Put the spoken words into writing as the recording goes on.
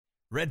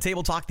Red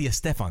Table Talk, the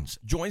Estefans,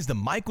 joins the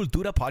My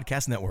Cultura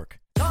Podcast Network.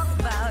 Talk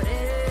about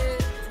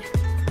it.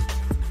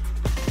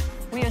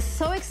 We are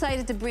so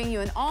excited to bring you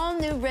an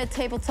all-new Red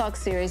Table Talk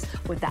series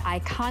with the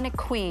iconic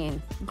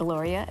queen,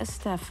 Gloria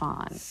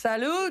Estefan.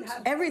 Salud.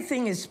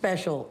 Everything is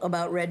special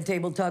about Red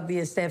Table Talk, the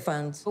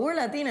Estefans. We're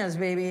Latinas,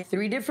 baby.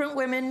 3 different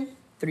women,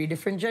 3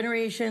 different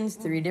generations,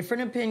 3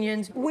 different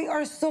opinions. We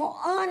are so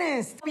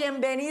honest.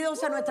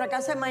 Bienvenidos a nuestra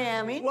casa en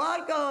Miami.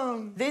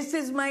 Welcome. This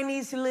is my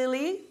niece,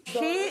 Lily.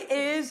 She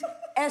is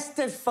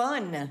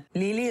Estefan.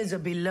 Lily is a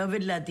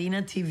beloved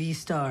Latina TV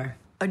star,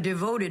 a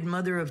devoted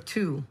mother of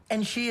 2,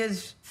 and she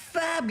is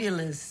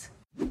fabulous.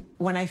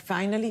 When I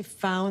finally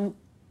found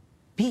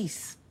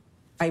peace,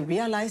 I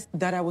realized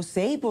that I was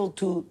able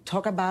to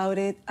talk about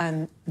it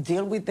and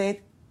deal with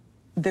it.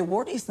 The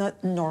word is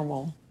not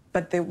normal,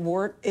 but the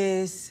word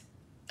is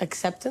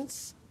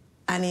acceptance.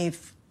 And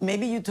if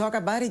maybe you talk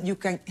about it, you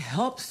can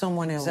help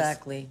someone else.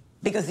 Exactly.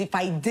 Because if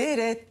I did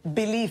it,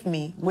 believe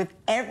me, with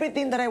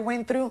everything that I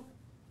went through,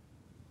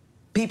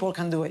 people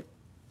can do it.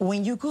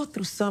 When you go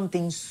through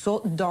something so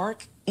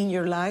dark in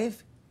your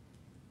life,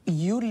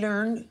 you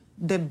learn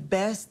the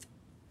best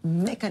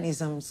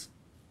mechanisms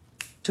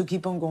to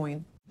keep on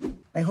going.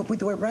 I hope we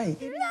do it right.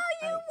 No,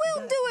 you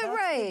will do it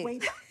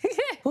right.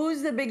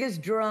 Who's the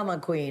biggest drama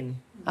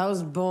queen? I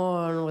was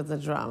born with the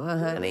drama,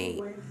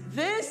 honey.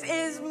 This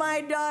is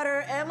my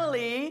daughter,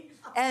 Emily,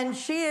 and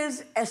she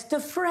is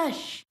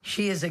Estefresh.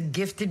 She is a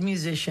gifted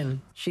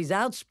musician. She's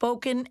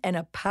outspoken and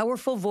a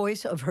powerful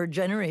voice of her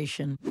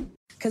generation.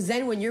 Because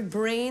then when your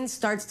brain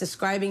starts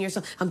describing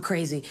yourself, I'm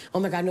crazy. Oh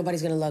my God,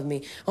 nobody's gonna love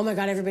me. Oh my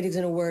God, everybody's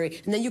gonna worry.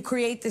 And then you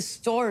create this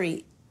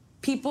story.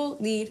 People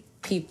need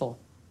people.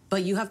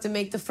 But you have to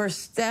make the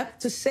first step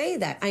to say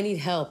that. I need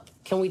help.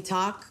 Can we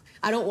talk?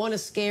 I don't wanna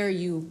scare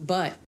you,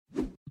 but.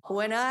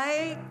 When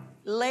I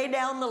lay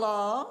down the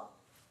law,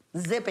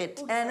 zip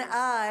it. And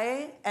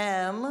I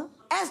am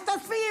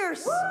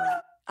Estefans.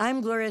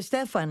 I'm Gloria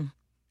Estefan.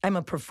 I'm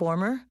a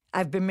performer.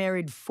 I've been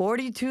married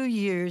 42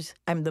 years.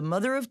 I'm the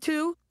mother of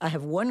 2. I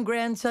have 1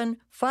 grandson,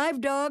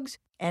 5 dogs,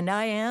 and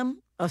I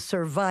am a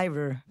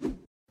survivor.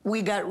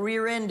 We got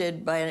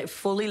rear-ended by a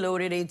fully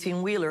loaded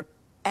 18-wheeler,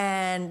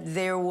 and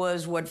there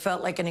was what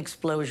felt like an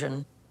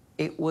explosion.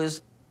 It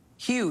was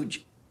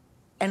huge.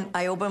 And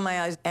I open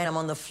my eyes, and I'm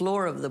on the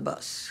floor of the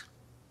bus.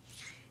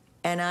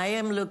 And I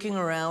am looking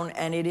around,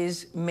 and it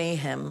is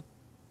mayhem.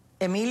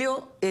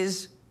 Emilio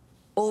is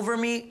over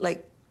me,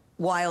 like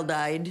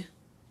wild-eyed,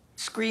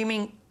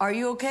 screaming, "Are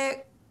you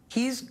okay?"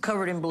 He's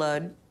covered in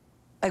blood.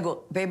 I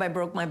go, "Babe, I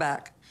broke my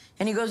back."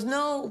 And he goes,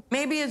 "No,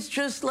 maybe it's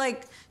just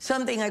like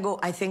something." I go,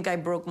 "I think I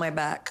broke my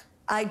back."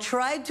 I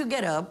tried to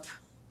get up.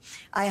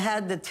 I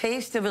had the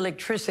taste of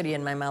electricity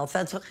in my mouth.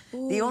 That's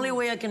the only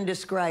way I can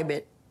describe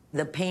it.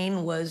 The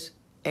pain was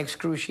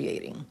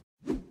excruciating.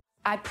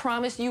 I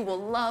promise you will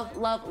love,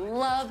 love,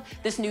 love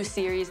this new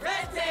series.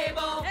 Red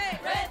Table! Hey.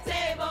 Red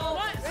Table!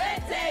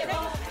 Red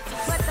Table!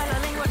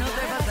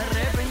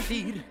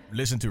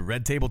 Listen to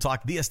Red Table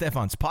Talk, the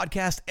Estefans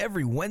podcast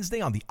every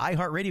Wednesday on the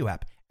iHeartRadio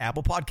app,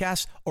 Apple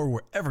Podcasts, or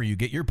wherever you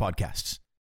get your podcasts.